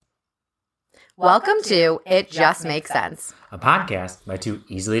Welcome to It Just Makes Sense, a podcast by two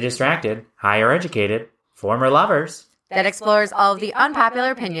easily distracted, higher educated, former lovers that explores all of the unpopular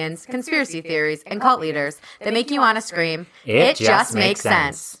opinions, conspiracy theories, and cult leaders that make you want to scream, It just makes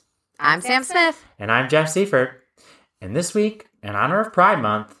sense. I'm Sam Smith. And I'm Jeff Seifert. And this week, in honor of Pride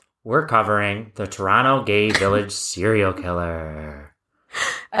Month, we're covering the Toronto gay village serial killer.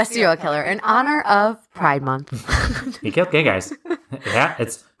 A serial killer in honor of Pride Month. He killed gay guys. Yeah,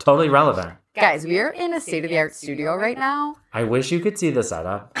 it's totally relevant. Guys, we are in a state-of-the-art studio right now. I wish you could see the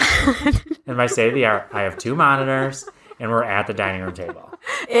setup. In my state-of-the-art, I have two monitors, and we're at the dining room table.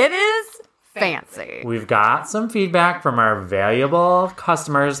 It is fancy. We've got some feedback from our valuable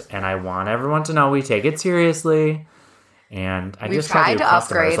customers, and I want everyone to know we take it seriously. And I just tried to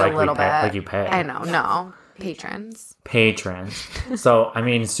upgrade a little bit. Like you pay. I know, no. Patrons. So, I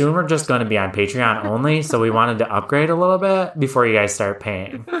mean, soon we're just going to be on Patreon only, so we wanted to upgrade a little bit before you guys start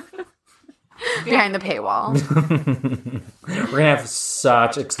paying. Behind the paywall. We're going to have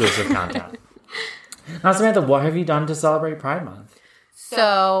such exclusive content. Now, Samantha, what have you done to celebrate Pride Month?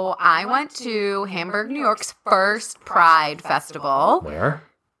 So, I went to Hamburg, New York's first Pride Festival. Where?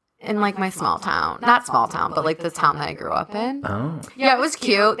 In, like, my small town. Not small town, but, like, the town that I grew up in. Oh. Yeah, it was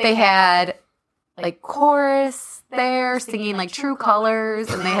cute. They had, like, chorus there singing, like, True Colors,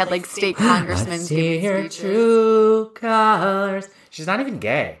 and they had, like, state congressmen see giving her speeches. true colors. She's not even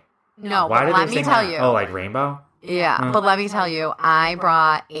gay. No, Why but did let they me sing tell that? you. Oh, like Rainbow? Yeah, but let me tell you, I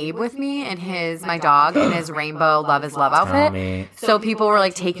brought Abe with me and my dog in his rainbow Love is Love outfit. Me. So people were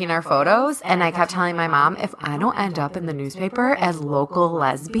like taking our photos, and I kept telling my mom, if I don't end up in the newspaper as local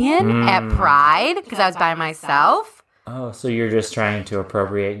lesbian at Pride, because I was by myself. Oh, so you're just trying to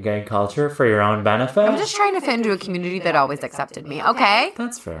appropriate gay culture for your own benefit? I'm just trying to fit into a community that always accepted me, okay?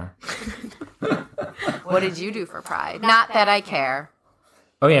 That's fair. What did you do for Pride? Not that I care.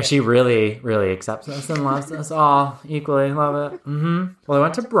 Oh, yeah, she really, really accepts us and loves us all equally. Love it. Well, I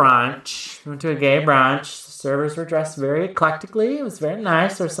went to brunch. We went to a gay brunch. The servers were dressed very eclectically. It was very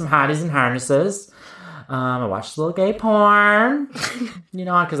nice. There were some hotties in harnesses. I watched a little gay porn,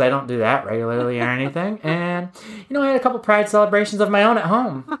 because I don't do that regularly or anything. And, I had a couple Pride celebrations of my own at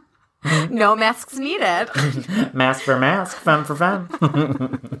home. No masks needed. Mask for mask, femme for femme.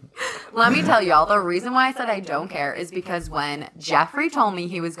 Let me tell y'all, the reason why I said I don't care is because when Jeffrey told me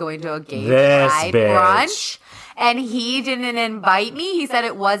he was going to a gay Pride brunch and he didn't invite me, he said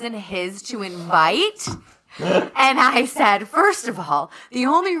it wasn't his to invite. And I said, first of all, the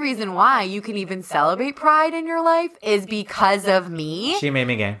only reason why you can even celebrate Pride in your life is because of me. She made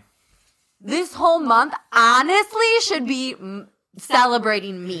me gay. This whole month, honestly, should be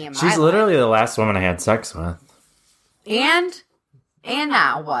celebrating me in my She's literally the last woman I had sex with. And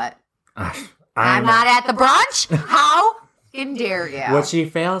now what? I'm not at the brunch? How dare you? What she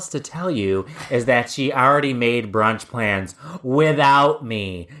fails to tell you is that she already made brunch plans without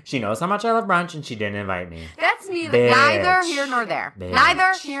me. She knows how much I love brunch, and she didn't invite me. That's neither here nor there. Bitch.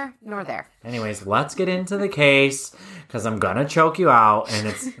 Neither here nor there. Anyways, let's get into the case, because I'm going to choke you out,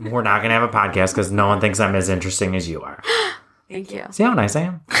 and we're not going to have a podcast because no one thinks I'm as interesting as you are. Thank you. See how nice I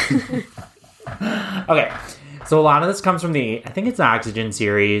am? Okay, so a lot of this comes from I think it's the Oxygen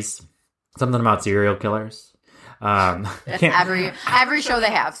series, something about serial killers. That's every show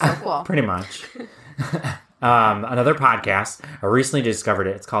they have, so cool. Pretty much. Another podcast, I recently discovered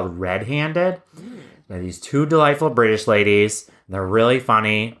it. It's called Red Handed. They're these two delightful British ladies. They're really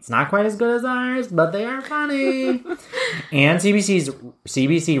funny. It's not quite as good as ours, but they are funny. And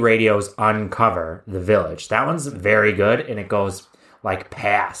CBC Radio's Uncover the Village. That one's very good, and it goes like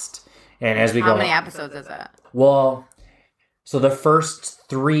past. And as we How many episodes is it? Well, so the first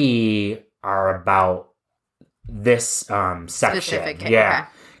 3 are about this section. Specific, yeah.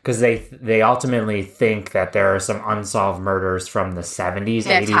 okay. Because they ultimately think that there are some unsolved murders from the 70s,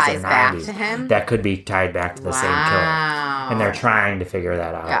 that 80s, ties and back 90s to him? that could be tied back to the same killer. And they're trying to figure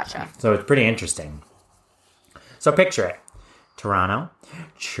that out. Gotcha. So it's pretty interesting. So picture it. Toronto,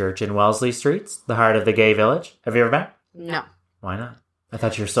 Church and Wellesley Streets, the heart of the gay village. Have you ever been? No. Why not? I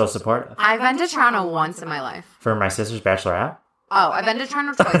thought you were so supportive. I've been to Toronto once in my life. For my sister's bachelorette? Oh, I've been to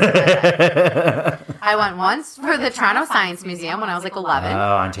Toronto twice in my life. I went once for the Toronto Science Museum when I was like 11.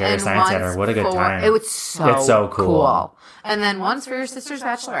 Oh, Ontario Science Center. What a good time. It was so It's so cool. And then once for your sister's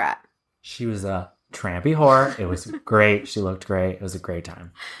bachelorette. She was a trampy whore. It was great. She looked great. It was a great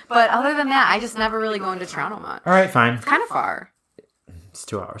time. But other than that, I just never really go into Toronto much. All right, fine. It's kind of far. It's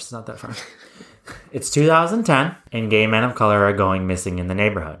 2 hours. It's not that far. It's 2010, and gay men of color are going missing in the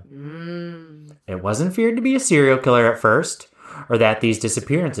neighborhood. It wasn't feared to be a serial killer at first, or that these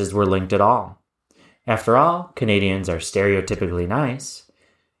disappearances were linked at all. After all, Canadians are stereotypically nice,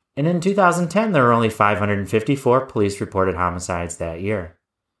 And in 2010, there were only 554 police-reported homicides that year.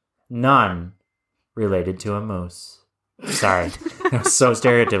 None related to a moose. Sorry. It was so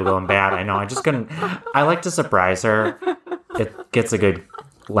stereotypical and bad. I know. I just couldn't. I like to surprise her. It gets a good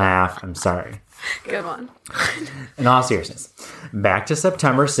laugh. I'm sorry. Good one. In all seriousness, back to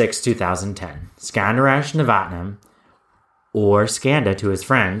September 6, 2010. Skandaraj Navatnam, or Skanda to his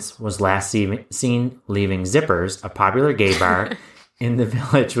friends, was last seen leaving Zippers, a popular gay bar, in the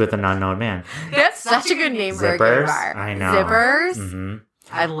village with an unknown man. That's such a good name for a gay bar. I know. Zippers? Mm-hmm.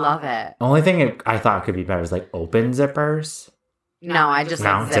 I love it. Only thing I thought could be better is like open zippers. No, I just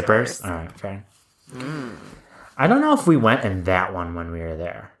like zippers. All right, fair. I don't know if we went in that one when we were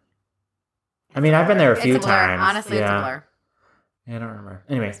there. I mean, I've been there a few times. Honestly, it's a blur. I don't remember.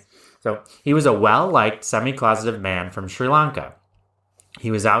 Anyways, so he was a well-liked, semi-closeted man from Sri Lanka.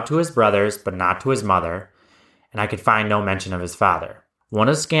 He was out to his brothers, but not to his mother, and I could find no mention of his father. One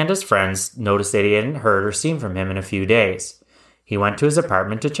of Skanda's friends noticed that he hadn't heard or seen from him in a few days. He went to his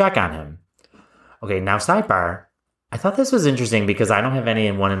apartment to check on him. Okay, now sidebar. I thought this was interesting because I don't have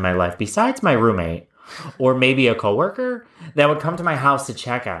anyone in my life besides my roommate or maybe a coworker that would come to my house to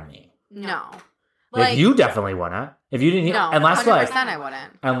check on me. No. Like you definitely wouldn't. If you didn't, no, unless 100% I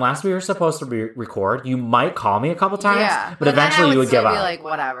wouldn't. Unless we were supposed to record, you might call me a couple times, but eventually you would give up. Be like,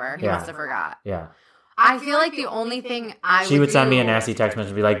 whatever. He must have forgot. Yeah. I feel like the only thing she would send me a nasty text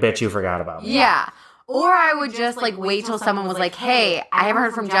message and be like, "Bitch, you forgot about me." Yeah. Or I would just like wait till someone was like, "Hey, I haven't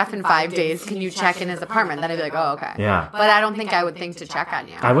heard from Jeff in 5 days. Can you check in his apartment?" Then I'd be like, "Oh, okay." Yeah. But I don't think I would think to check on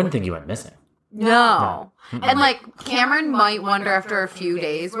you. I wouldn't think you went missing. No. And like Cameron might wonder after a few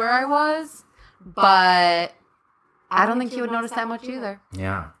days where I was, but I don't think he would notice that much either.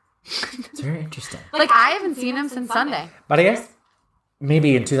 Yeah. It's very interesting. Like I haven't seen him since Sunday. But I guess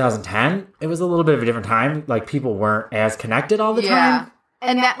maybe in 2010, it was a little bit of a different time. Like people weren't as connected all the time.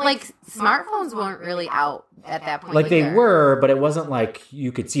 And that, like, smartphones weren't really out at that point. Like, they were, but it wasn't like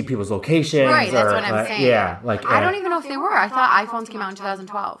you could see people's locations. Right, that's what I'm saying. Yeah. Like, I don't even know if they were. I thought iPhones came out in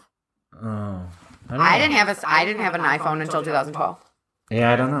 2012. Oh. I didn't have an iPhone until 2012.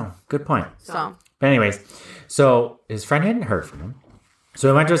 Yeah, I don't know. Good point. So. But anyways, so his friend hadn't heard from him. So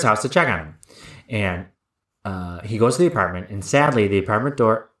he went to his house to check on him. And he goes to the apartment. And sadly, the apartment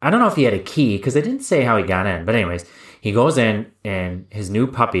door, I don't know if he had a key because they didn't say how he got in. But anyways, he goes in and his new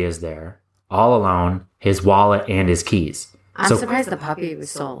puppy is there, all alone, his wallet and his keys. I'm surprised the puppy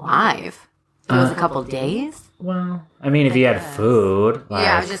was still alive. It was a couple days? Well, I mean, if he had food. Like,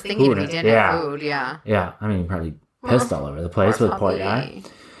 I was just thinking if he didn't have food, yeah. Yeah, I mean, he probably pissed all over the place with poor guy.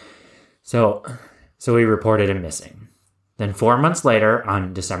 So he reported him missing. Then 4 months later,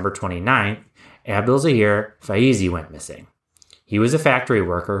 on December 29th, Abdul Zahir Faizi went missing. He was a factory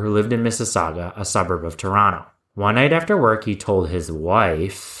worker who lived in Mississauga, a suburb of Toronto. One night after work, he told his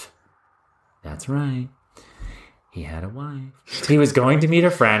wife, that's right, he had a wife. He was going to meet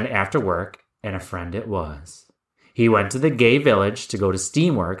a friend after work, and a friend it was. He went to the gay village to go to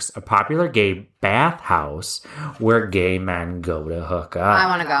Steamworks, a popular gay bathhouse where gay men go to hook up. I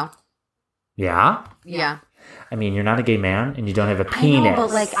want to go. Yeah? Yeah. I mean, you're not a gay man, and you don't have a penis. I know,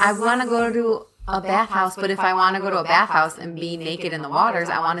 but like, I want to go to a bathhouse, but if I want to go to a bathhouse and be naked in the waters,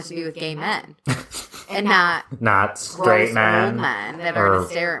 I want it to be with gay men. And not straight men, old men that are going to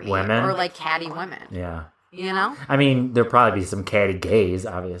stare at me. Women. Or like catty women. Yeah. You know? I mean, there'll probably be some catty gays,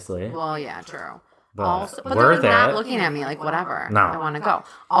 obviously. Well, yeah, true. But they're like not looking at me like, whatever. No. I want to go.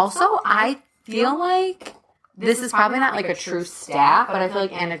 Also, I feel like this is probably not like a true stat, but I feel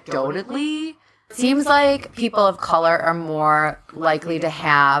like anecdotally, it seems like people of color are more likely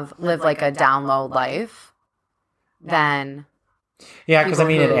to live like a down low life than... Yeah, because I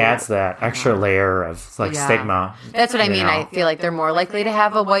mean, it adds that extra layer of stigma. That's what I mean. I feel like they're more likely to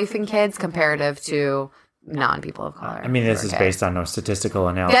have a wife and kids comparative to non-people of color. I mean, this is based on no statistical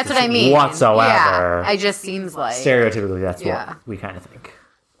analysis. That's what I mean. Whatsoever. Yeah, it just seems like... Stereotypically, that's what we kind of think.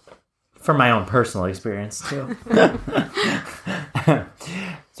 From my own personal experience, too.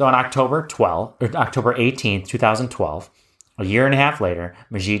 So on October 18th, 2012, a year and a half later,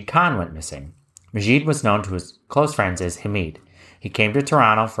 Majid Khan went missing. Majid was known to his close friends as Hamid. He came to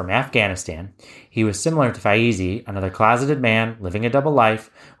Toronto from Afghanistan. He was similar to Faizi, another closeted man living a double life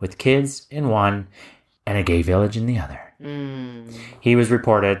with kids in one and a gay village in the other. He was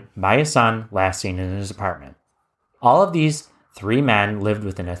reported by his son last seen in his apartment. All of these 3 men lived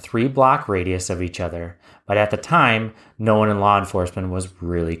within a 3-block radius of each other, but at the time, no one in law enforcement was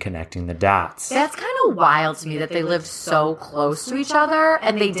really connecting the dots. That's kind of wild to me that they lived so close to each other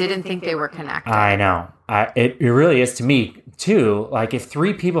and they didn't think they were connected. I know. It really is to me, too. Like, if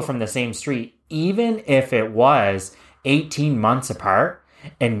 3 people from the same street, even if it was 18 months apart,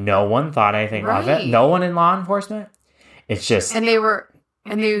 And no one thought anything of it. No one in law enforcement. It's just... And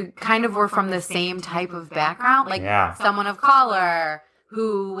they kind of were from the same type of background. Like someone of color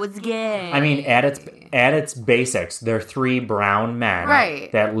who was gay. I mean, at its basics, they're 3 brown men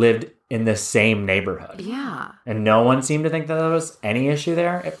that lived in the same neighborhood. Yeah. And no one seemed to think that there was any issue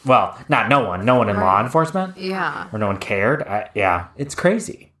there. Well, not no one. No one in law enforcement. Yeah. Or no one cared. It's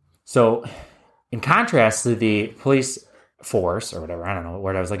crazy. So, in contrast to the police force, or whatever, I don't know what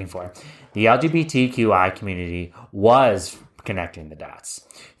word I was looking for, the LGBTQI community was connecting the dots.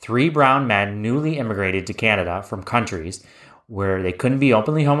 3 brown men newly immigrated to Canada from countries where they couldn't be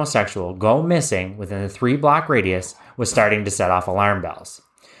openly homosexual go missing within a 3-block radius was starting to set off alarm bells.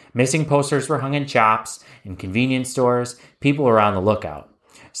 Missing posters were hung in shops, in convenience stores. People were on the lookout.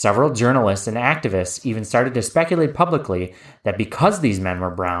 Several journalists and activists even started to speculate publicly that because these men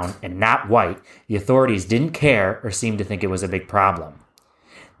were brown and not white, the authorities didn't care or seemed to think it was a big problem.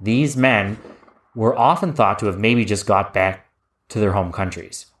 These men were often thought to have maybe just got back to their home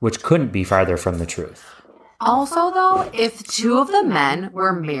countries, which couldn't be farther from the truth. Also, though, if 2 of the men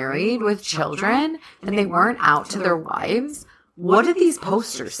were married with children and they weren't out to their wives, what did these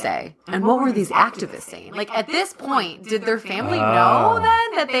posters say? And what were these activists saying? Like, at this point, did their family know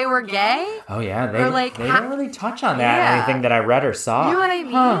then that they were gay? Oh, yeah. They didn't really touch on that or anything that I read or saw. You know what I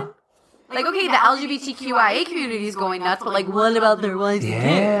mean? Huh. Like, okay, the LGBTQIA community is going nuts, but, like, what about their wives and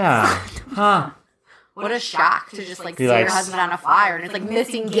kids? Yeah. What a shock to just, like, see your husband on a fire and it's, like,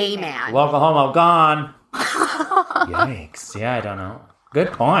 missing gay man. Welcome home, I'm gone. Yikes. Yeah, I don't know.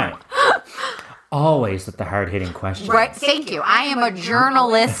 Good point. Always with the hard-hitting questions. Right. Thank you. I am a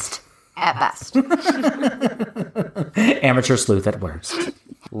journalist at best. Amateur sleuth at worst.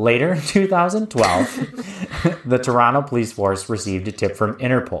 Later in 2012, the Toronto Police Force received a tip from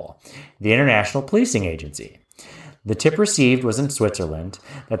Interpol, the International Policing Agency. The tip received was in Switzerland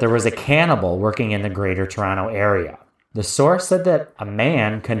that there was a cannibal working in the Greater Toronto area. The source said that a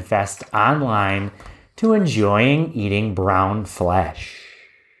man confessed online to enjoying eating brown flesh.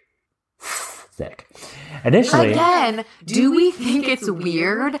 Sick. Additionally, again, do we think it's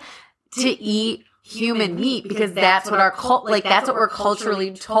weird to eat human meat because that's what that's what we're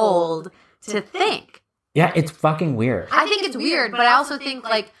culturally told to think? Yeah, it's fucking weird. I think it's weird, but I also think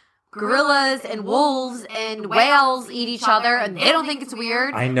like gorillas and wolves and whales eat each other and they don't think it's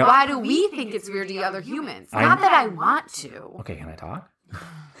weird. I know. Why do we think it's weird to eat other humans? Not that I want to. Okay, can I talk?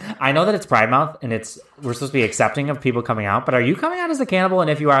 I know that it's Pride Month and we're supposed to be accepting of people coming out, but are you coming out as a cannibal? And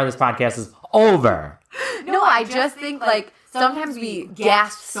if you are, this podcast is over. No, I just think like sometimes we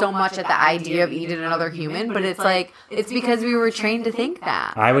gasp so much at the idea of eating another human, but it's like it's because we were trained to think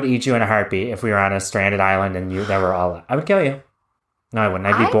that. I would eat you in a heartbeat if we were on a stranded island and that were all. I would kill you. No, I wouldn't.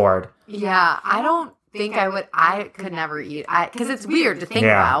 I'd be bored. Yeah, I don't think I would. I could never eat because it's weird to think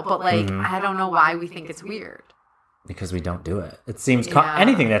about, but like I don't know why we think it's weird. Because we don't do it. It seems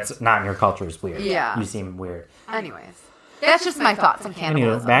anything that's not in your culture is weird. Yeah. You seem weird. Anyways, that's just my thoughts on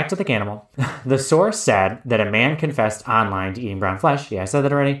cannibalism. Anyway, back to the cannibal. The source said that a man confessed online to eating brown flesh. Yeah, I said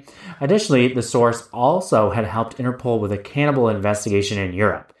that already. Additionally, the source also had helped Interpol with a cannibal investigation in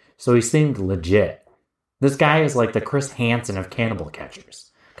Europe. So he seemed legit. This guy is like the Chris Hansen of cannibal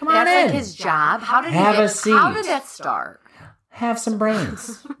catchers. Come on in. That's like his job. How did a seat. How did that start? Have some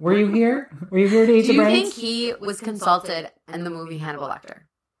brains. Were you here? Were you here to eat the brains? Do you think he was consulted in the movie Hannibal Lecter?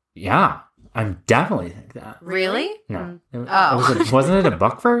 Yeah, I definitely think that. Really? No. Wasn't it a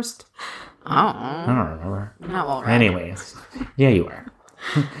book first? Oh. I don't remember. Not well read. Anyways. Yeah, you were.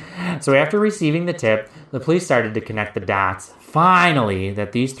 So after receiving the tip, the police started to connect the dots. Finally,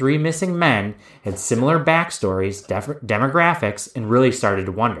 that these 3 missing men had similar backstories, demographics, and really started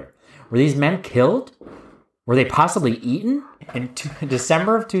to wonder. Were these men killed? Were they possibly eaten? In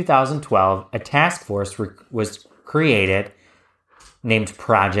December of 2012, a task force was created named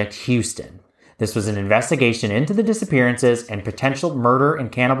Project Houston. This was an investigation into the disappearances and potential murder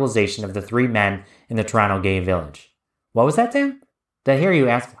and cannibalization of the 3 men in the Toronto gay village. What was that, Sam? Did I hear you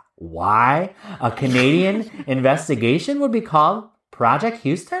ask why a Canadian investigation would be called Project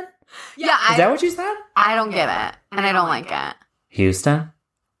Houston? Yeah. Is that what you said? I don't get it, and I don't like it. Houston,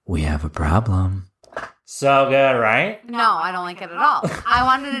 we have a problem. So good, right? No, I don't like it at all. I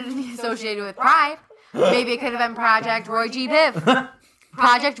wanted it to be associated with Pride. Maybe it could have been Project Roy G. Biv.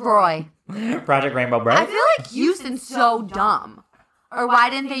 Project Roy. Project Rainbow Bright. I feel like Houston's so dumb. Or why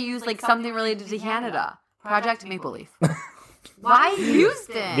didn't they use like something related to Canada? Project Maple Leaf. Why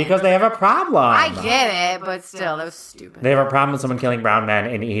Houston? Because they have a problem. I get it, but still, that was stupid. They have a problem with someone killing brown men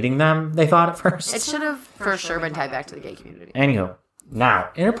and eating them, they thought at first. It should have for sure been tied back to the gay community. Anywho, Now,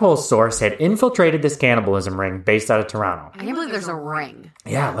 Interpol's source had infiltrated this cannibalism ring based out of Toronto. I can't believe there's a ring.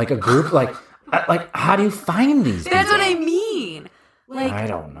 Yeah, like a group, like how do you find these people? That's what I mean. Like, I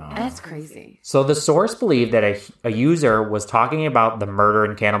don't know. That's crazy. So the source believed that a user was talking about the murder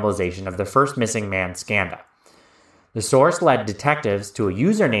and cannibalization of the first missing man, Skanda. The source led detectives to a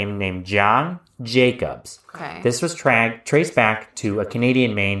username named John Jacobs. Okay. This was traced back to a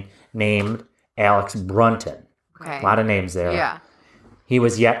Canadian man named Alex Brunton. Okay. A lot of names there. Yeah. He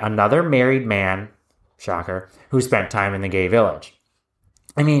was yet another married man, shocker, who spent time in the gay village.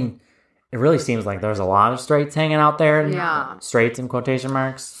 I mean, it really seems like there's a lot of straights hanging out there. Yeah. Straights in quotation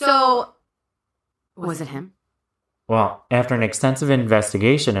marks. So, was it him? Well, after an extensive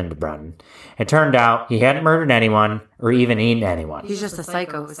investigation into Brunton, it turned out he hadn't murdered anyone or even eaten anyone. He's just a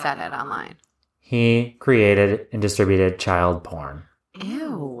psycho who said it online. He created and distributed child porn.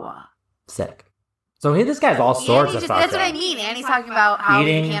 Ew. Sick. So this guy's all sorts of fucked That's what up. I mean. And he's talking about how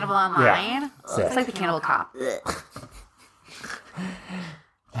he's a cannibal online. Yeah. It's like the cannibal cop.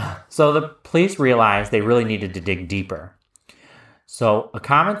 So the police realized they really needed to dig deeper. So a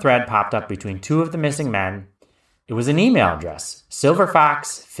common thread popped up between two of the missing men. It was an email address,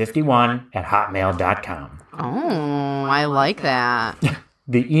 silverfox51@hotmail.com. Oh, I like that.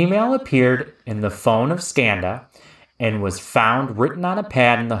 The email appeared in the phone of Skanda and was found written on a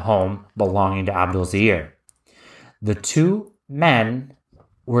pad in the home belonging to Abdul Zahir. The two men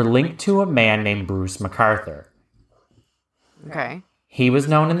were linked to a man named Bruce McCarthur. Okay. He was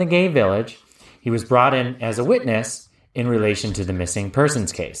known in the gay village. He was brought in as a witness in relation to the missing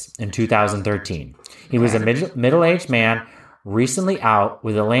persons case in 2013. He was a middle-aged man recently out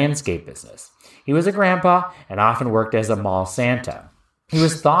with a landscape business. He was a grandpa and often worked as a mall Santa. He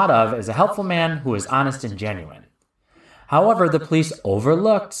was thought of as a helpful man who was honest and genuine. However, the police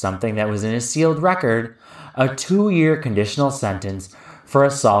overlooked something that was in his sealed record, a 2-year conditional sentence for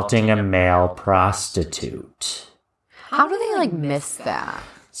assaulting a male prostitute. How do they, miss that?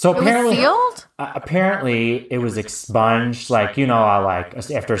 So apparently, it was sealed? Apparently, it was expunged.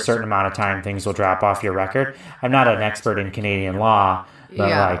 After a certain amount of time, things will drop off your record. I'm not an expert in Canadian law,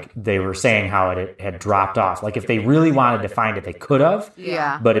 but they were saying how it had dropped off. Like if they really wanted to find it, they could have.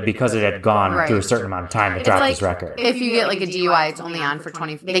 Yeah. But because it had gone through a certain amount of time, it dropped his record. If you get a DUI, it's only on for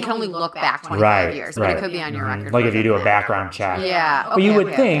 20. They can only look back 25 years, but it could be on your record. Like if you do a background check. Yeah. But you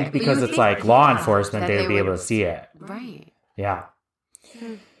would think because it's law enforcement, they would be able to see it. Right. Yeah.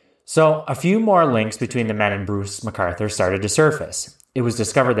 So a few more links between the men and Bruce McCarthur started to surface. It was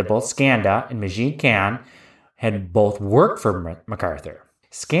discovered that both Skanda and Majid Khan had both worked for McCarthur.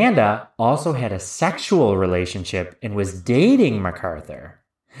 Skanda also had a sexual relationship and was dating McCarthur.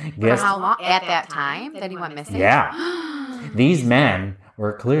 For how long? At that time that he went missing? Yeah. These men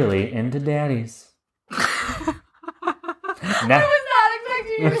were clearly into daddies. I was not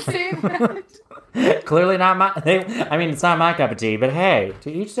expecting you to say that. Clearly not my... it's not my cup of tea, but hey, to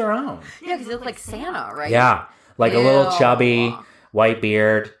each their own. Yeah, because he looked like Santa, right? Yeah. A little chubby, white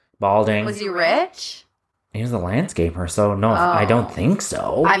beard, balding. Was he rich? He was a landscaper, so no, I don't think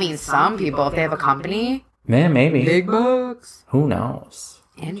so. I mean, some people, if they have a company. Man, maybe. Big bucks. Who knows?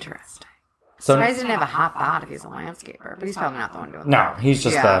 Interesting. So Surprised he didn't have a hot bod if he's a landscaper, but he's probably not the one doing that. No, he's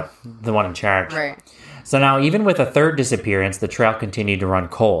just the one in charge. Right. So now, even with a third disappearance, the trail continued to run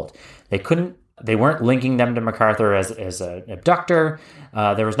cold. They weren't linking them to McCarthur as an abductor.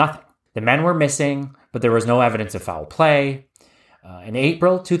 There was nothing. The men were missing, but there was no evidence of foul play. In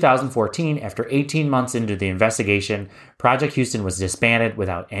April 2014, after 18 months into the investigation, Project Houston was disbanded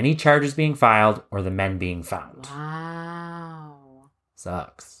without any charges being filed or the men being found. Wow.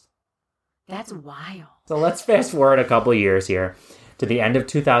 Sucks. That's wild. So let's fast forward a couple years here to the end of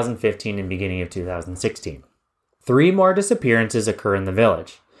 2015 and beginning of 2016. 3 more disappearances occur in the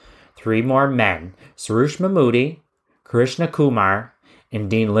village. 3 more men, Suresh Mahmoodi, Krishna Kumar, and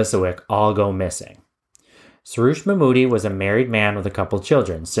Dean Lisowick, all go missing. Suresh Mahmoodi was a married man with a couple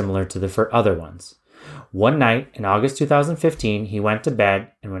children, similar to the other ones. One night in August 2015, he went to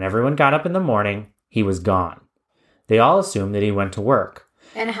bed, and when everyone got up in the morning, he was gone. They all assumed that he went to work.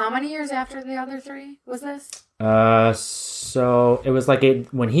 And how many years after the other 3 was this? So it was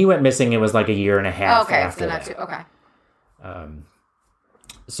when he went missing, it was a year and a half after that. Okay.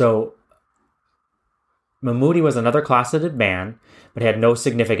 So Mahmoodi was another closeted man, but had no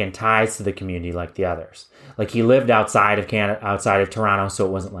significant ties to the community like the others. He lived outside of Canada, outside of Toronto, so it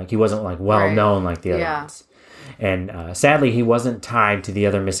wasn't he wasn't well known like the other ones. And sadly, he wasn't tied to the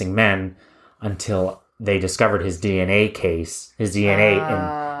other missing men until they discovered his DNA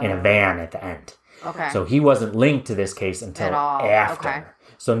in a van at the end. Okay. So he wasn't linked to this case until after. Okay.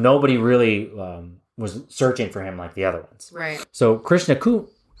 So nobody really was searching for him like the other ones. Right. So Krishna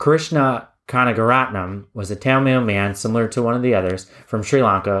Kanagaratnam was a Tamil man similar to one of the others from Sri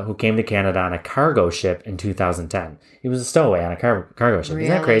Lanka who came to Canada on a cargo ship in 2010. He was a stowaway on a cargo ship. Really?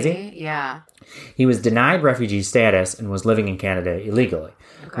 Isn't that crazy? Yeah. He was denied refugee status and was living in Canada illegally.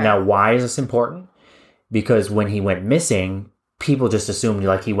 Okay. Now, why is this important? Because when he went missing, people just assumed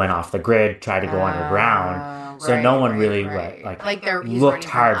like he went off the grid, tried to go underground. So no one really looked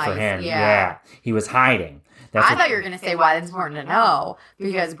hard for him. Yeah. He was hiding. I thought you were going to say why that's important to know,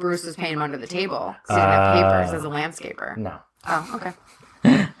 because Bruce was paying him under the table because he didn't have papers as a landscaper. No. Oh, okay.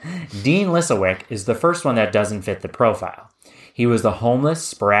 Dean Lissawick is the first one that doesn't fit the profile. He was the homeless,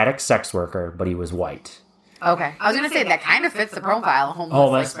 sporadic sex worker, but he was white. Okay. I was going to say that kind of fits the profile,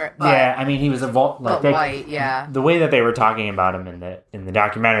 homeless. Yeah, I mean, he was white, yeah. The way that they were talking about him in the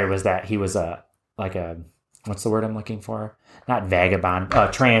documentary was that he was what's the word I'm looking for? Not vagabond,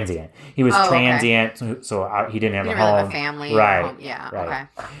 transient. He was transient, okay. So he didn't have a home. Really have a family. Right. Home. Yeah, right.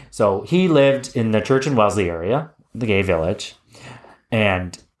 Okay. So he lived in the Church and Wellesley area, the gay village.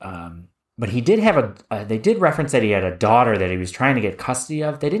 And, but he did have they did reference that he had a daughter that he was trying to get custody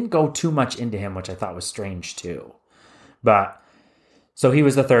of. They didn't go too much into him, which I thought was strange too. But, so he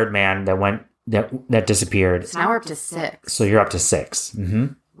was the third man that disappeared. So now we're up to 6. So you're up to 6. Mm-hmm.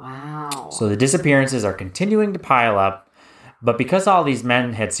 Wow. So the disappearances are continuing to pile up, but because all these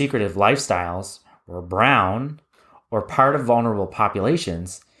men had secretive lifestyles, were brown, or part of vulnerable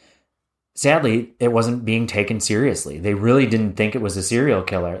populations, sadly, it wasn't being taken seriously. They really didn't think it was a serial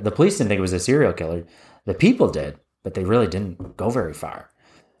killer. The police didn't think it was a serial killer. The people did, but they really didn't go very far.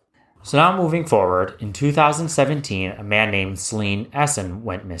 So now moving forward, in 2017, a man named Celine Essen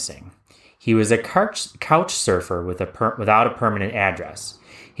went missing. He was a couch surfer without a permanent address.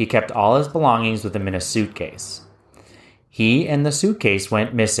 He kept all his belongings with him in a suitcase. He and the suitcase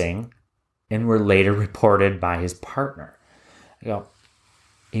went missing and were later reported by his partner.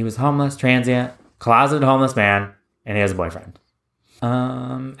 He was homeless, transient, closeted homeless man, and he has a boyfriend.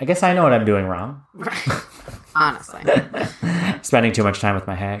 I guess I know what I'm doing wrong. Honestly. Spending too much time with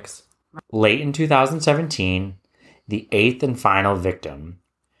my hags. Late in 2017, the 8th and final victim,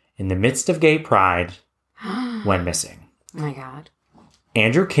 in the midst of gay pride, went missing. Oh my God.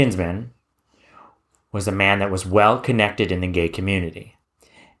 Andrew Kinsman was a man that was well connected in the gay community.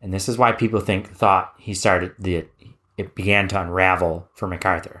 And this is why people thought it began to unravel for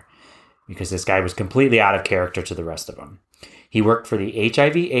McCarthur, because this guy was completely out of character to the rest of them. He worked for the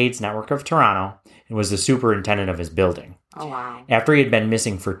HIV/AIDS Network of Toronto and was the superintendent of his building. Oh, wow. After he had been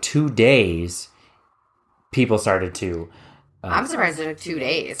missing for 2 days, people started to... I'm surprised it took 2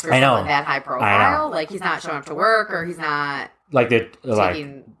 days for someone that high profile. Like, he's not showing up to work, or he's not... the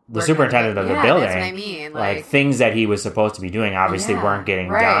superintendent of the building. That's what I mean. Like things that he was supposed to be doing obviously weren't getting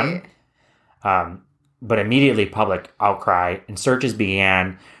done. But immediately public outcry and searches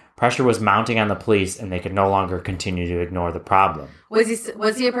began. Pressure was mounting on the police, and they could no longer continue to ignore the problem. Was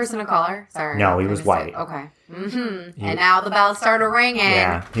he a person of color? Sorry. No, he was white. Okay. Mm-hmm. And now the bells started ringing.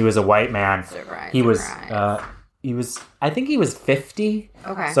 Yeah, he was a white man. He was, I think he was 50.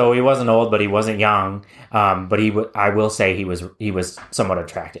 Okay. So he wasn't old, but he wasn't young. But I will say he was somewhat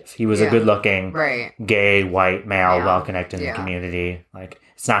attractive. He was a good-looking, gay, white male, well-connected in the community. Like,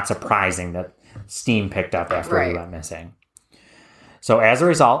 it's not surprising that steam picked up after he went missing. So as a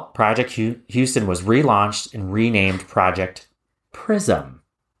result, Project Houston was relaunched and renamed Project Prism.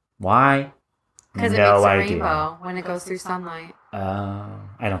 Why? Because it makes a rainbow when it goes through sunlight. I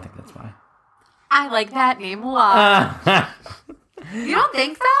don't think that's why. I like that name a lot. You don't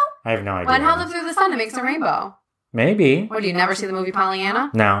think so? I have no idea. When held up through the sun, it makes a rainbow. Maybe. What, do you never see the movie Pollyanna?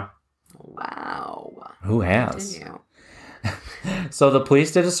 No. Wow. Who has? Continue. So the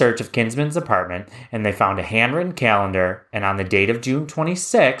police did a search of Kinsman's apartment, and they found a handwritten calendar, and on the date of June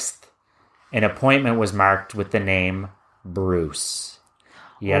 26th, an appointment was marked with the name Bruce.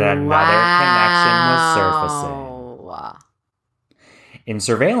 Yet another connection was surfacing. In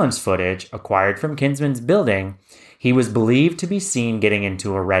surveillance footage acquired from Kinsman's building, he was believed to be seen getting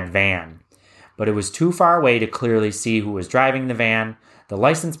into a red van, but it was too far away to clearly see who was driving the van, the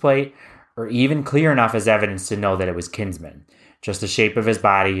license plate, or even clear enough as evidence to know that it was Kinsman. Just the shape of his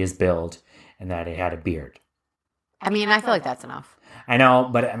body, his build, and that he had a beard. I mean, I feel like that's enough. I know,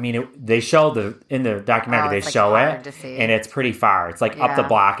 but I mean, they show in the documentary, they show it, and it's pretty far. It's like up the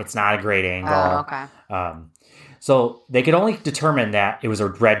block. It's not a great angle. Oh, okay. So they could only determine that it was a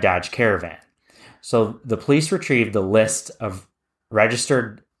red Dodge Caravan. So the police retrieved the list of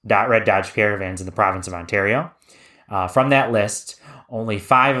registered red Dodge Caravans in the province of Ontario. From that list, only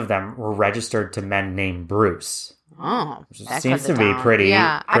 5 of them were registered to men named Bruce. Oh, which seems to be pretty.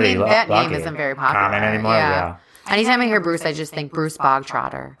 Yeah, I mean that name isn't very popular common anymore. Yeah. Anytime I hear Bruce, I just think Bruce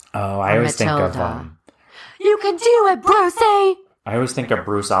Bogtrotter. Oh, I always think of You can do it, Brucey. I always think of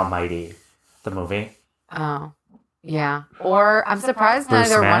Bruce Almighty, the movie. Oh, yeah. Or I'm surprised Bruce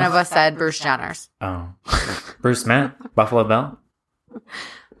neither Smith? one of us said Bruce Jenner's. Oh, Bruce Smith, Buffalo Bill.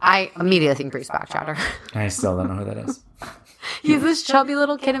 I immediately think Bruce Bogtrotter. I still don't know who that is. He's this chubby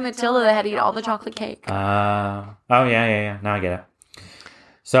little kid in Matilda that had to eat all the chocolate cake. Oh, yeah. Now I get it.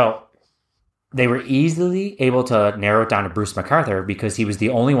 So they were easily able to narrow it down to Bruce McCarthur because he was the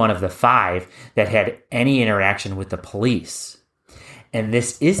only one of the 5 that had any interaction with the police. And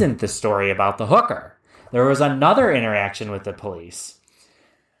this isn't the story about the hooker. There was another interaction with the police.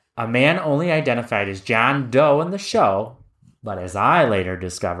 A man only identified as John Doe in the show, but as I later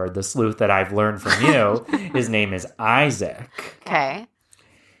discovered, the sleuth that I've learned from you, his name is Isaac. Okay.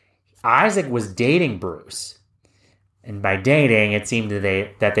 Isaac was dating Bruce. And by dating, it seemed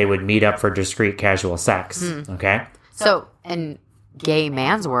that they would meet up for discreet casual sex. Okay? So, in gay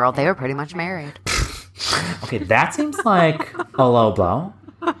man's world, they were pretty much married. Okay, that seems like a low blow.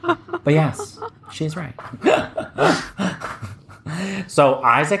 But yes, she's right. So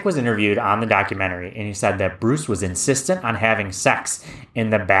Isaac was interviewed on the documentary, and he said that Bruce was insistent on having sex in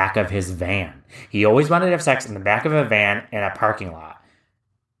the back of his van. He always wanted to have sex in the back of a van in a parking lot.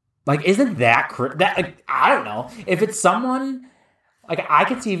 Like, isn't that like, I don't know. If it's someone, like, I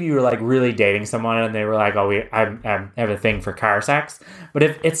could see if you were, like, really dating someone and they were like, oh, I have a thing for car sex. But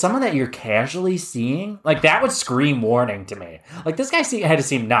if it's someone that you're casually seeing, like, that would scream warning to me. Like, this guy had to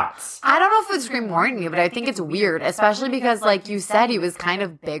seem nuts. I don't know if it would scream warning to you, but I think it's weird, especially because, like you said, he was kind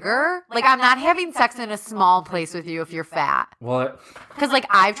of bigger. Like, I'm not having sex in a small place with you if you're fat. Well, because, like,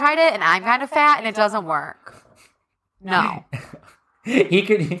 I've tried it and I'm kind of fat and it doesn't work. No.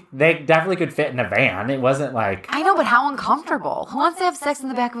 They definitely could fit in a van. It wasn't like... I know, but how uncomfortable. Who wants to have sex in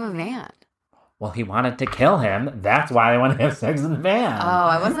the back of a van? Well, he wanted to kill him. That's why they wanted to have sex in the van. Oh,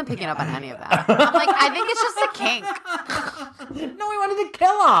 I wasn't picking up on any of that. I'm like, I think it's just a kink. No, he wanted to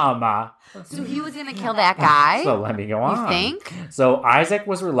kill him. So he was going to kill that guy? So let me go on. You think? So Isaac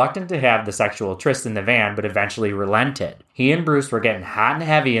was reluctant to have the sexual tryst in the van, but eventually relented. He and Bruce were getting hot and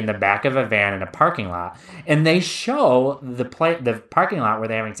heavy in the back of a van in a parking lot, and they show the parking lot where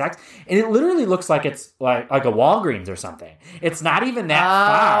they're having sex, and it literally looks like it's like a Walgreens or something. It's not even that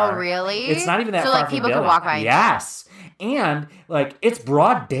far. Oh, really? It's not even that far. So, like, people can walk by. Yes. And, like, it's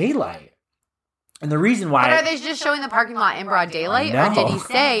broad daylight. And the reason why... But are they just showing the parking lot in broad daylight? No. Or did he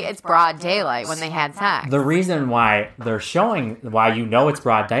say it's broad daylight when they had sex? The reason why they're showing, why you know it's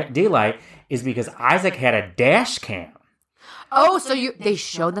broad daylight, is because Isaac had a dash cam. Oh, so they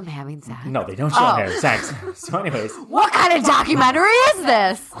showed them having sex? No, they don't show them having sex. So anyways... What kind of documentary is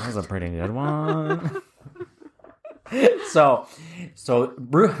this? That was a pretty good one. So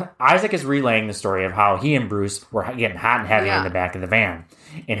Isaac is relaying the story of how he and Bruce were getting hot and heavy in the back of the van.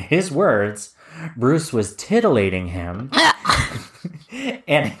 In his words, Bruce was titillating him,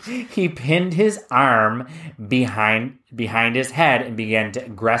 and he pinned his arm behind his head and began to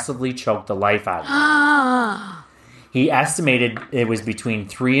aggressively choke the life out of him. He estimated it was between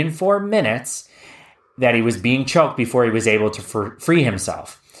 3 and 4 minutes that he was being choked before he was able to free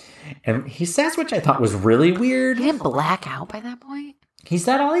himself. And he says, which I thought was really weird. He didn't black out by that point? He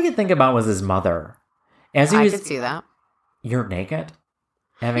said all he could think about was his mother. I could see that. You're naked?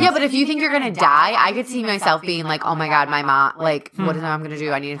 Yeah, but if you think you're going to die, I could see myself being like, oh my God, my mom, like, what is I'm going to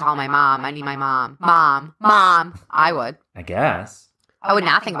do? I need to call my mom. I need my mom. Mom. I would. I guess. I would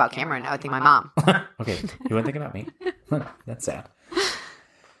not think about Cameron. I would think my mom. Okay, you wouldn't think about me. That's sad.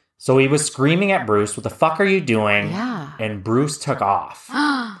 So he was screaming at Bruce, what the fuck are you doing? Yeah. And Bruce took off.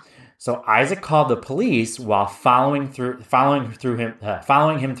 So Isaac called the police while following him through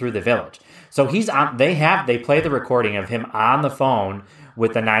the village. So he's on. They play the recording of him on the phone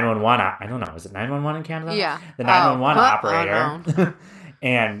with the 911. I don't know. Is it 911 in Canada? Yeah. The 911 operator. Oh, no.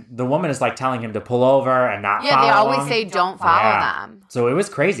 And the woman is like telling him to pull over and not follow him. Yeah, they always say don't follow them. So it was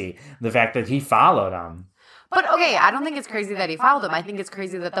crazy, the fact that he followed him. But, okay, I don't think it's crazy that he followed him. I think it's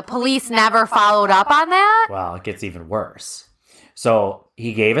crazy that the police never followed up on that. Well, it gets even worse. So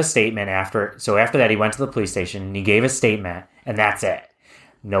he gave a statement after that he went to the police station and he gave a statement and that's it.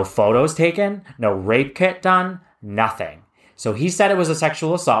 No photos taken, no rape kit done, nothing. So he said it was a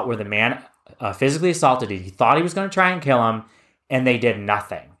sexual assault where the man physically assaulted him. He thought he was going to try and kill him and they did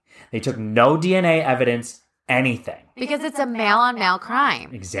nothing. They took no DNA evidence anything. Because it's a male-on-male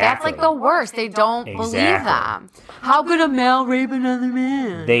crime. Exactly. That's like the worst. They don't believe them. How could a male rape another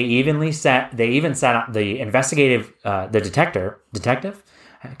man? They even sent out the detective?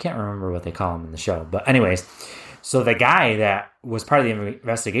 I can't remember what they call him in the show. But anyways, so the guy that was part of the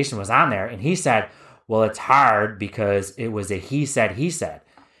investigation was on there, and he said, well, it's hard because it was a he said.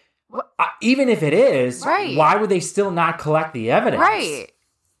 Even if it is, right. Why would they still not collect the evidence? Right.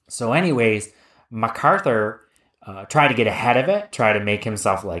 So anyways, McCarthur tried to get ahead of it, try to make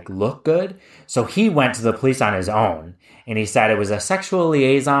himself look good. So he went to the police on his own, and he said it was a sexual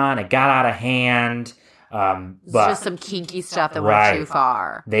liaison. It got out of hand. It's just some kinky stuff that went too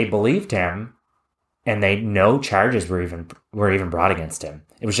far. They believed him, and no charges were even brought against him.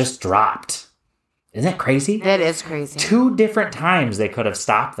 It was just dropped. Isn't that crazy? That is crazy. 2 different times they could have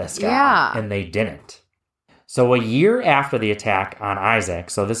stopped this guy, and they didn't. So a year after the attack on Isaac,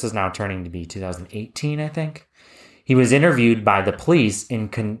 so this is now turning to be 2018, I think, he was interviewed by the police in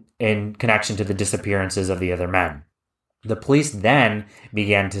connection to the disappearances of the other men. The police then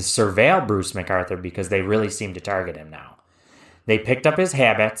began to surveil Bruce McCarthur because they really seemed to target him now. They picked up his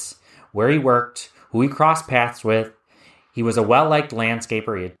habits, where he worked, who he crossed paths with. He was a well-liked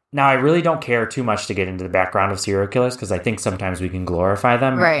landscaper. Now, I really don't care too much to get into the background of serial killers because I think sometimes we can glorify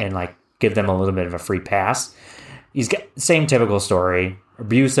them and give them a little bit of a free pass. He's got the same typical story,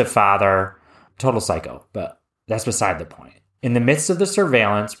 abusive father, total psycho, but that's beside the point. In the midst of the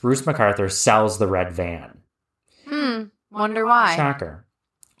surveillance, Bruce McCarthur sells the red van. Wonder why. Shocker.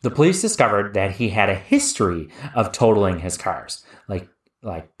 The police discovered that he had a history of totaling his cars,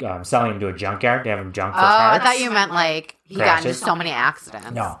 selling them to a junkyard to have them junk for parts. I thought you meant he got into so many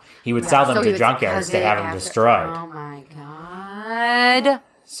accidents. No, he would sell them to junkyards to have them destroyed. Oh my God.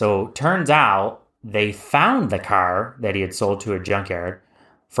 So turns out they found the car that he had sold to a junkyard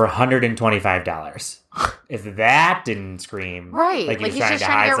for $125. If that didn't scream, right? Like he's just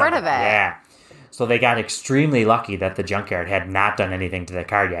trying to get rid of it. Yeah. So they got extremely lucky that the junkyard had not done anything to the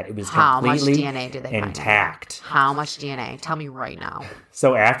car yet. It was completely How much DNA did they intact. Find? How much DNA? Tell me right now.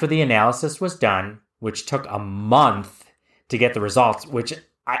 So after the analysis was done, which took a month to get the results, which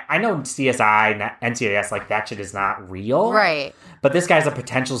I know CSI, NCIS, that shit is not real. Right. But this guy's a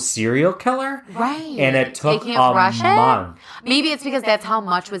potential serial killer. Right. And it took a month. Maybe it's because that's how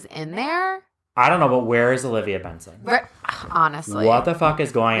much was in there. I don't know, but where is Olivia Benson? Honestly. What the fuck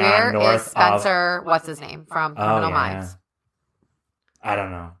is going on north is Spencer, what's his name, from Criminal Minds? I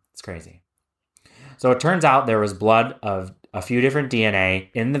don't know. It's crazy. So it turns out there was blood of a few different DNA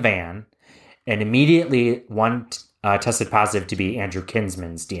in the van, and immediately one tested positive to be Andrew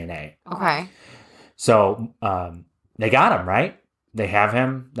Kinsman's DNA. Okay. So they got him, right? They have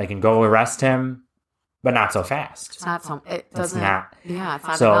him. They can go arrest him, but not so fast. It's not so... It's not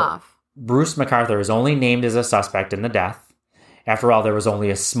enough. Bruce McCarthur is only named as a suspect in the death. After all, there was only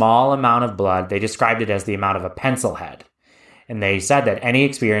a small amount of blood. They described it as the amount of a pencil head. And they said that any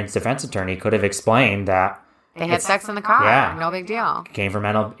experienced defense attorney could have explained that they had sex in the car. Yeah. No big deal. Came from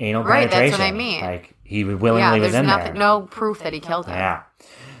anal penetration. Right, that's what I mean. He willingly was in there. No proof that he killed him. Yeah.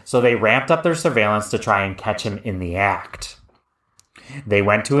 So they ramped up their surveillance to try and catch him in the act. They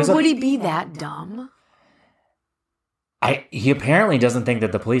went to his... Would he be that dumb? He apparently doesn't think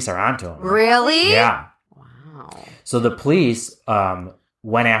that the police are onto him. Really? Yeah. Wow. So the police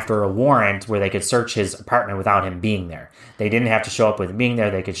went after a warrant where they could search his apartment without him being there. They didn't have to show up with him being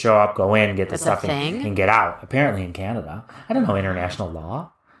there. They could show up, go in, get the stuff and get out. Apparently in Canada. I don't know international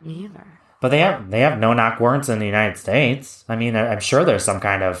law. Me either. But they have no-knock warrants in the United States. I mean, I'm sure there's some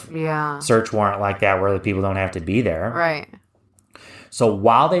kind of search warrant like that where the people don't have to be there. Right. So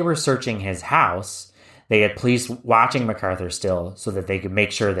while they were searching his house... They had police watching McCarthur still so that they could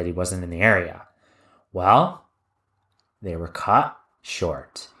make sure that he wasn't in the area. Well, they were cut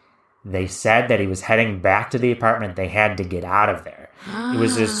short. They said that he was heading back to the apartment. They had to get out of there. It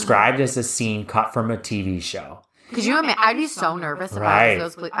was described as a scene cut from a TV show. Could you imagine? I'd be so nervous about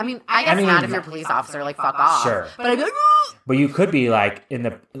those police. I mean, I guess not if you're a police officer, fuck off. Sure. But I'd be like, but you could be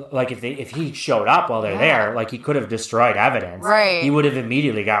if he showed up while they're there, he could have destroyed evidence. Right. He would have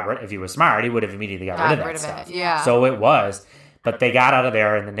immediately got rid. If he was smart, he would have immediately got rid of that stuff. Yeah. So it was, but they got out of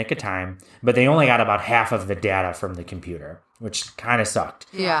there in the nick of time. But they only got about half of the data from the computer, which kind of sucked.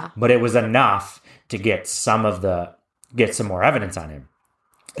 Yeah. But it was enough to get some more evidence on him.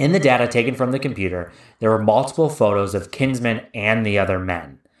 In the data taken from the computer, there were multiple photos of Kinsman and the other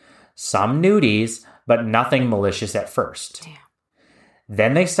men. Some nudies, but nothing malicious at first. Damn.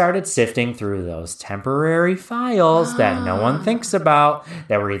 Then they started sifting through those temporary files that no one thinks about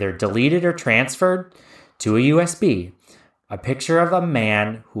that were either deleted or transferred to a USB. A picture of a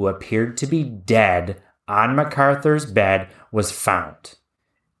man who appeared to be dead on McCarthur's bed was found.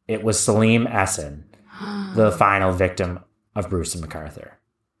 It was Salim Essen, the final victim of Bruce and McCarthur.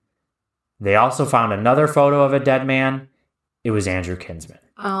 They also found another photo of a dead man. It was Andrew Kinsman.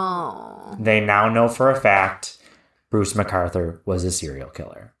 Oh. They now know for a fact Bruce McCarthur was a serial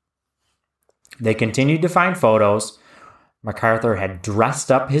killer. They continued to find photos. McCarthur had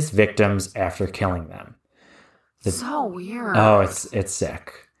dressed up his victims after killing them. So weird. Oh, it's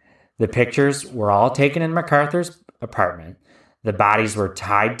sick. The pictures were all taken in McCarthur's apartment. The bodies were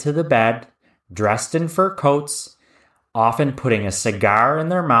tied to the bed, dressed in fur coats, often putting a cigar in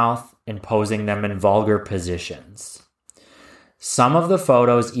their mouth and posing them in vulgar positions. Some of the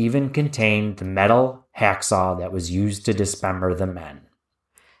photos even contained the metal hacksaw that was used to dismember the men.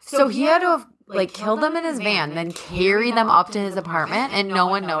 So he had to have killed them in his van, then carry them up to his apartment, and no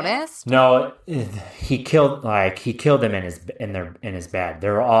one noticed. No, he killed them in his bed.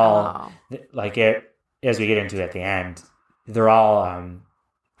 They're all as we get into it at the end. They're all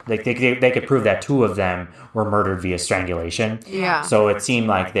they could prove that two of them were murdered via strangulation. Yeah. So it seemed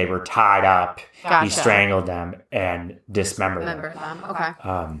like they were tied up. Gotcha. He strangled them and dismembered them. Okay.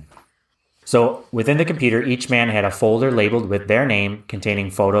 So within the computer, each man had a folder labeled with their name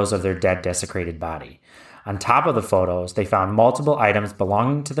containing photos of their dead, desecrated body. On top of the photos, they found multiple items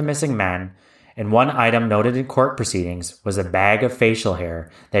belonging to the missing men, and one item noted in court proceedings was a bag of facial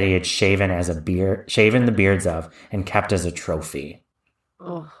hair that he had shaven the beards of and kept as a trophy.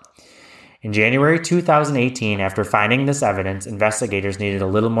 Ugh. In January 2018, after finding this evidence, investigators needed a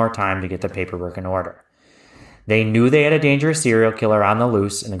little more time to get the paperwork in order. They knew they had a dangerous serial killer on the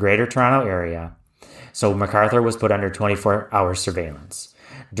loose in the Greater Toronto area, so McCarthur was put under 24-hour surveillance.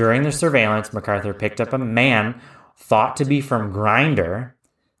 During the surveillance, McCarthur picked up a man thought to be from Grindr.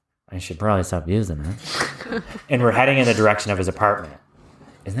 I should probably stop using it. And were heading in the direction of his apartment.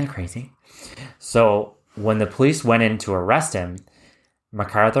 Isn't that crazy? So when the police went in to arrest him,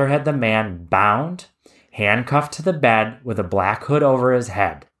 McCarthur had the man bound, handcuffed to the bed with a black hood over his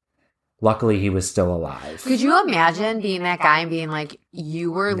head. Luckily, he was still alive. Could you imagine being that guy and being like,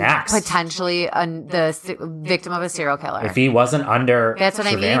 you were potentially the victim of a serial killer? If he wasn't under That's what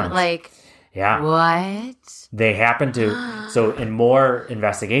surveillance. I mean. Yeah. What? They happened to... So in more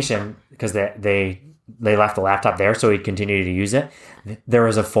investigation, because they left the laptop there so he'd continue to use it, there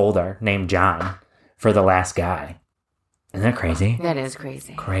was a folder named John for the last guy. Isn't that crazy? That is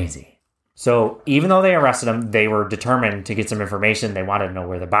crazy. Crazy. So even though they arrested him, they were determined to get some information. They wanted to know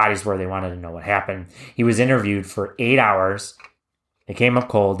where the bodies were. They wanted to know what happened. He was interviewed for 8 hours. They came up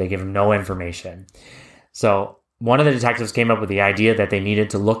cold. They gave him no information. So one of the detectives came up with the idea that they needed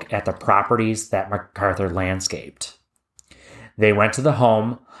to look at the properties that McCarthur landscaped. They went to the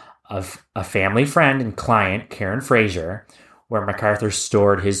home of a family friend and client, Karen Fraser, where McCarthur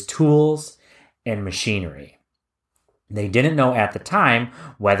stored his tools and machinery. They didn't know at the time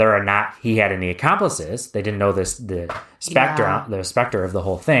whether or not he had any accomplices. They didn't know the specter of the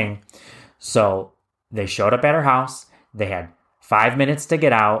whole thing. So they showed up at her house. They had 5 minutes to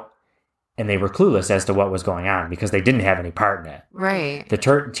get out, and they were clueless as to what was going on because they didn't have any part in it. Right.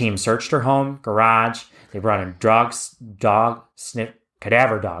 The team searched her home, garage. They brought in cadaver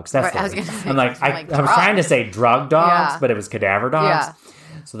dogs. That's right, I was gonna say, I was trying to say drug dogs, yeah. but it was cadaver dogs. Yeah.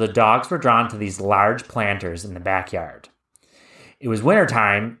 So the dogs were drawn to these large planters in the backyard. It was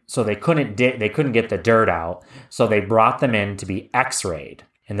wintertime, so they couldn't get the dirt out, so they brought them in to be x-rayed.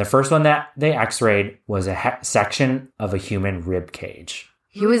 And the first one that they x-rayed was a section of a human rib cage.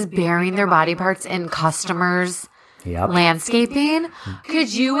 He was burying their body parts in customers' landscaping.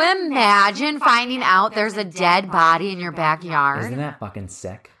 Could you imagine finding out there's a dead body in your backyard? Isn't that fucking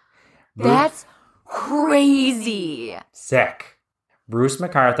sick? That's crazy. Sick. Bruce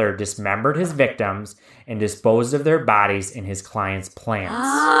McCarthur dismembered his victims and disposed of their bodies in his client's plants.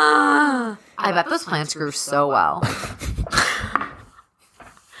 I bet those plants grew so well. It's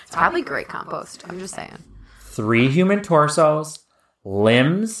probably great compost. I'm just saying. 3 human torsos,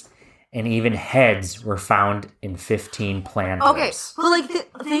 limbs, and even heads were found in 15 planters. Okay, well,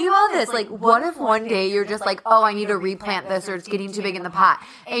 think about this. What if one day you're just like, oh, I need to replant this or it's getting too big in the pot.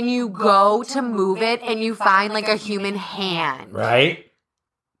 And you go to move it and you find, a human hand. Right?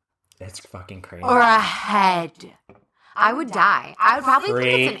 That's fucking crazy. Or a head. I would die. I would probably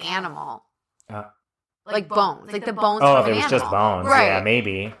think it's an animal. Bones. The bones from an animal. Oh, if it was just bones. Right. Yeah,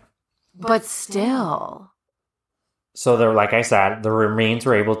 maybe. But still... So, like I said, the remains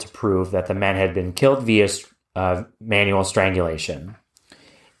were able to prove that the men had been killed via manual strangulation.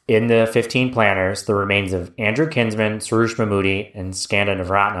 In the 15 planters, the remains of Andrew Kinsman, Suresh Mahmoodi, and Skanda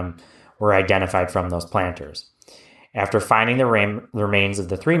Navratnam were identified from those planters. After finding the remains of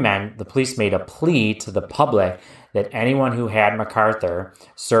the three men, the police made a plea to the public that anyone who had McCarthur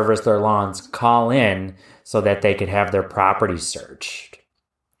service their lawns call in so that they could have their property searched.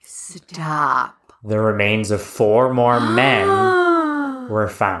 Stop. The remains of 4 more men were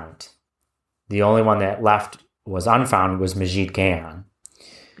found. The only one that was unfound was Majid Kayan.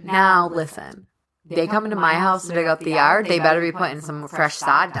 Now, listen. They come into my house to dig up the yard, they better be putting some fresh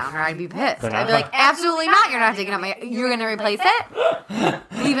sod down or I'd be pissed. I'd be like, absolutely not. You're not digging up you're going to replace it?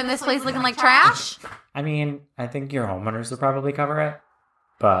 Leaving this place looking like trash? I mean, I think your homeowners would probably cover it.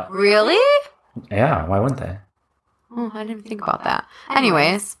 But really? Yeah, why wouldn't they? Oh, I didn't think about that.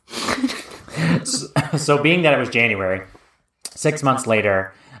 Anyways. So being that it was January, 6 months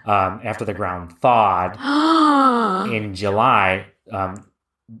later, after the ground thawed, in July,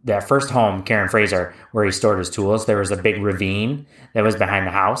 that first home, Karen Fraser, where he stored his tools, there was a big ravine that was behind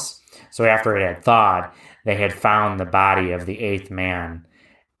the house. So after it had thawed, they had found the body of the 8th man.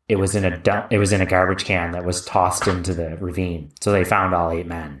 It was in a garbage can that was tossed into the ravine. So they found all 8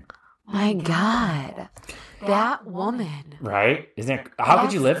 men. My God. That woman. Right? Isn't it? How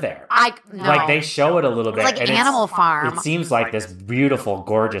could you live there? No. Like, they show it a little bit. It's like Animal Farm. It seems like this beautiful,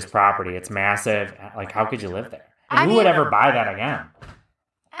 gorgeous property. It's massive. Like, how could you live there? And who would ever buy that again?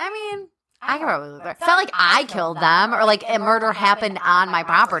 I mean, I could probably live there. It's not like I killed them or like a murder happened on my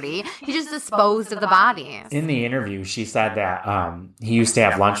property. He just disposed of the bodies. In the interview, she said that he used to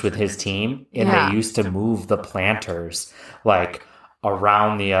have lunch with his team, and they used to move the planters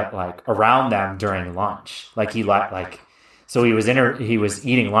around them during lunch. So he was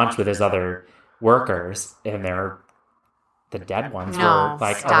eating lunch with his other workers, and the dead ones were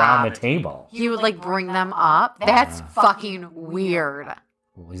around the table. He would bring them up. That's fucking weird.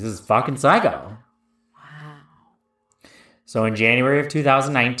 Well, he's just fucking psycho. Wow. So in January of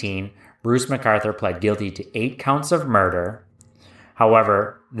 2019, Bruce McCarthur pled guilty to 8 counts of murder.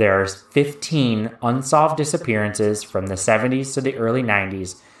 However, there's 15 unsolved disappearances from the 70s to the early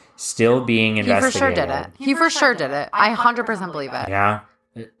 90s still being investigated. He for sure did it. I 100% believe it. Yeah.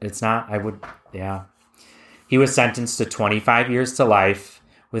 Yeah. He was sentenced to 25 years to life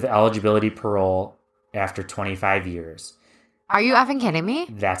with eligibility parole after 25 years. Are you effing kidding me?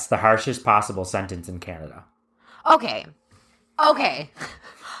 That's the harshest possible sentence in Canada. Okay.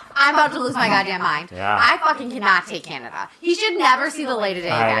 I'm about to lose my goddamn mind. Yeah. I fucking cannot take Canada. He should never see the light of day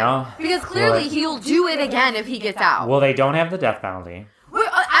again. I know. Because clearly he'll do it again if he gets out. Well, they don't have the death penalty. I'm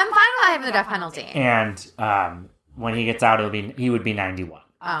fine with having the death penalty. And when he gets out, he would be 91.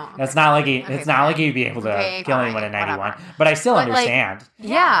 Oh. It's not like he'd be able to kill anyone at 91. Whatever. But I still understand.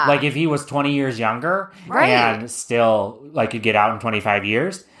 Yeah. If he was 20 years younger and still could get out in 25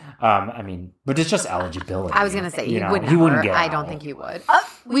 years. But it's just eligibility. I was going to say, he wouldn't get out. I don't think he would.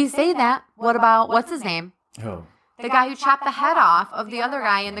 We say that. What about, what's his name? Who? The guy who chopped the head off of the other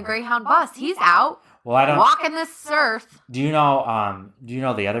guy in the Greyhound bus. He's out. Well, I don't... Walking this earth. Do you know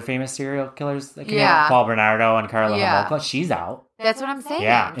the other famous serial killers that came out? Paul Bernardo and Carla Homolka? She's out. That's what I'm saying.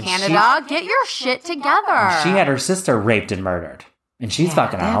 Yeah. Canada, get your shit together. She had her sister raped and murdered. And she's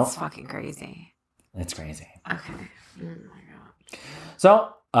fucking out. That's fucking crazy. It's crazy. Okay. Oh my God.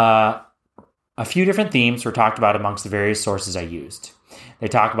 So, a few different themes were talked about amongst the various sources I used. They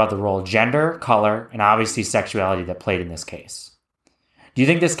talk about the role of gender, color, and obviously sexuality that played in this case. Do you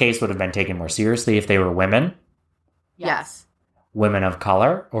think this case would have been taken more seriously if they were women? Yes. Women of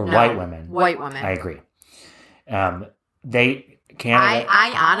color or white women? White women. I agree. I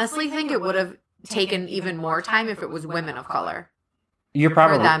honestly think it would have taken even more time if it was women of color. You're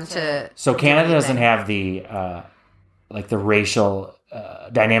probably for them to. So Canada doesn't have the the racial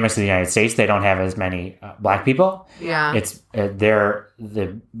dynamics of the United States. They don't have as many black people. Yeah. It's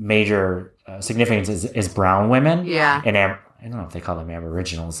the major significance is brown women. Yeah. And I don't know if they call them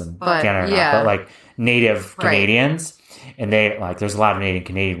Aboriginals in Canada or not, but Native Canadians. And there's a lot of Native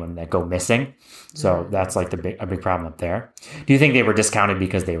Canadian women that go missing. So that's a big problem up there. Do you think they were discounted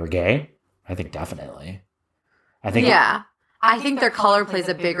because they were gay? I think definitely. I think their color plays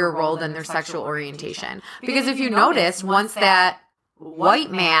a bigger role than their sexual orientation. Because if you notice, once that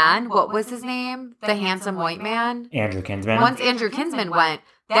white man, what was his name? The handsome white man? Andrew Kinsman. Once Andrew Kinsman went,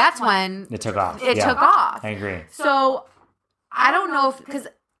 that's when it took off. It took off. I agree. So I don't know because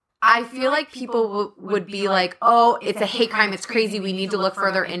I feel like people would be like, oh, it's a hate crime. It's crazy. We need to look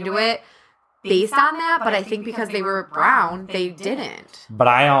further into it based on that. But I think because they were brown, they didn't. But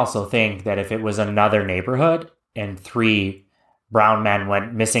I also think that if it was another neighborhood and 3 brown men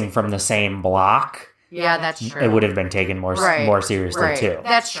went missing from the same block. Yeah, that's true. It would have been taken more seriously too.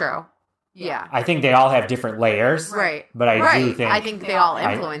 That's true. Yeah. I think they all have different layers. Right. But I do think. I think they all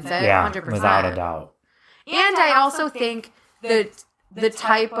influence it. Yeah, 100%. Without a doubt. And I also think that the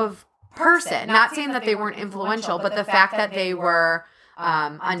type of person, not saying that they weren't influential, but the fact that they were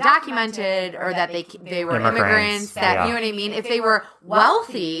undocumented or that they were immigrants that, you know what I mean? If they were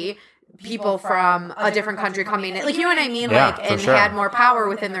wealthy people from a different country coming in, like, you know what I mean? Yeah, like, and sure. had more power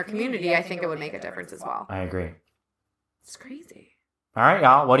within their community, I think it would make a difference as well. I agree. It's crazy. All right,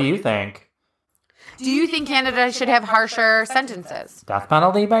 y'all. What do you think? Do you think Canada should have harsher sentences? Death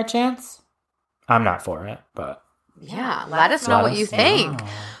penalty by chance? I'm not for it, but... Yeah, let us know what you think.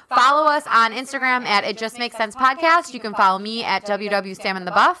 Follow us on Instagram at It Just Makes Sense Podcast. You can follow me at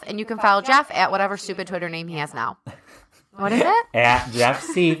WWSalmonTheBuff, and you can follow Jeff at whatever stupid Twitter name he has now. What is it? At Jeff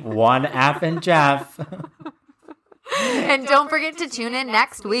C. 1F and Jeff. And don't forget to tune in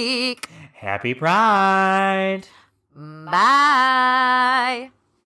next week. Happy Pride. Bye.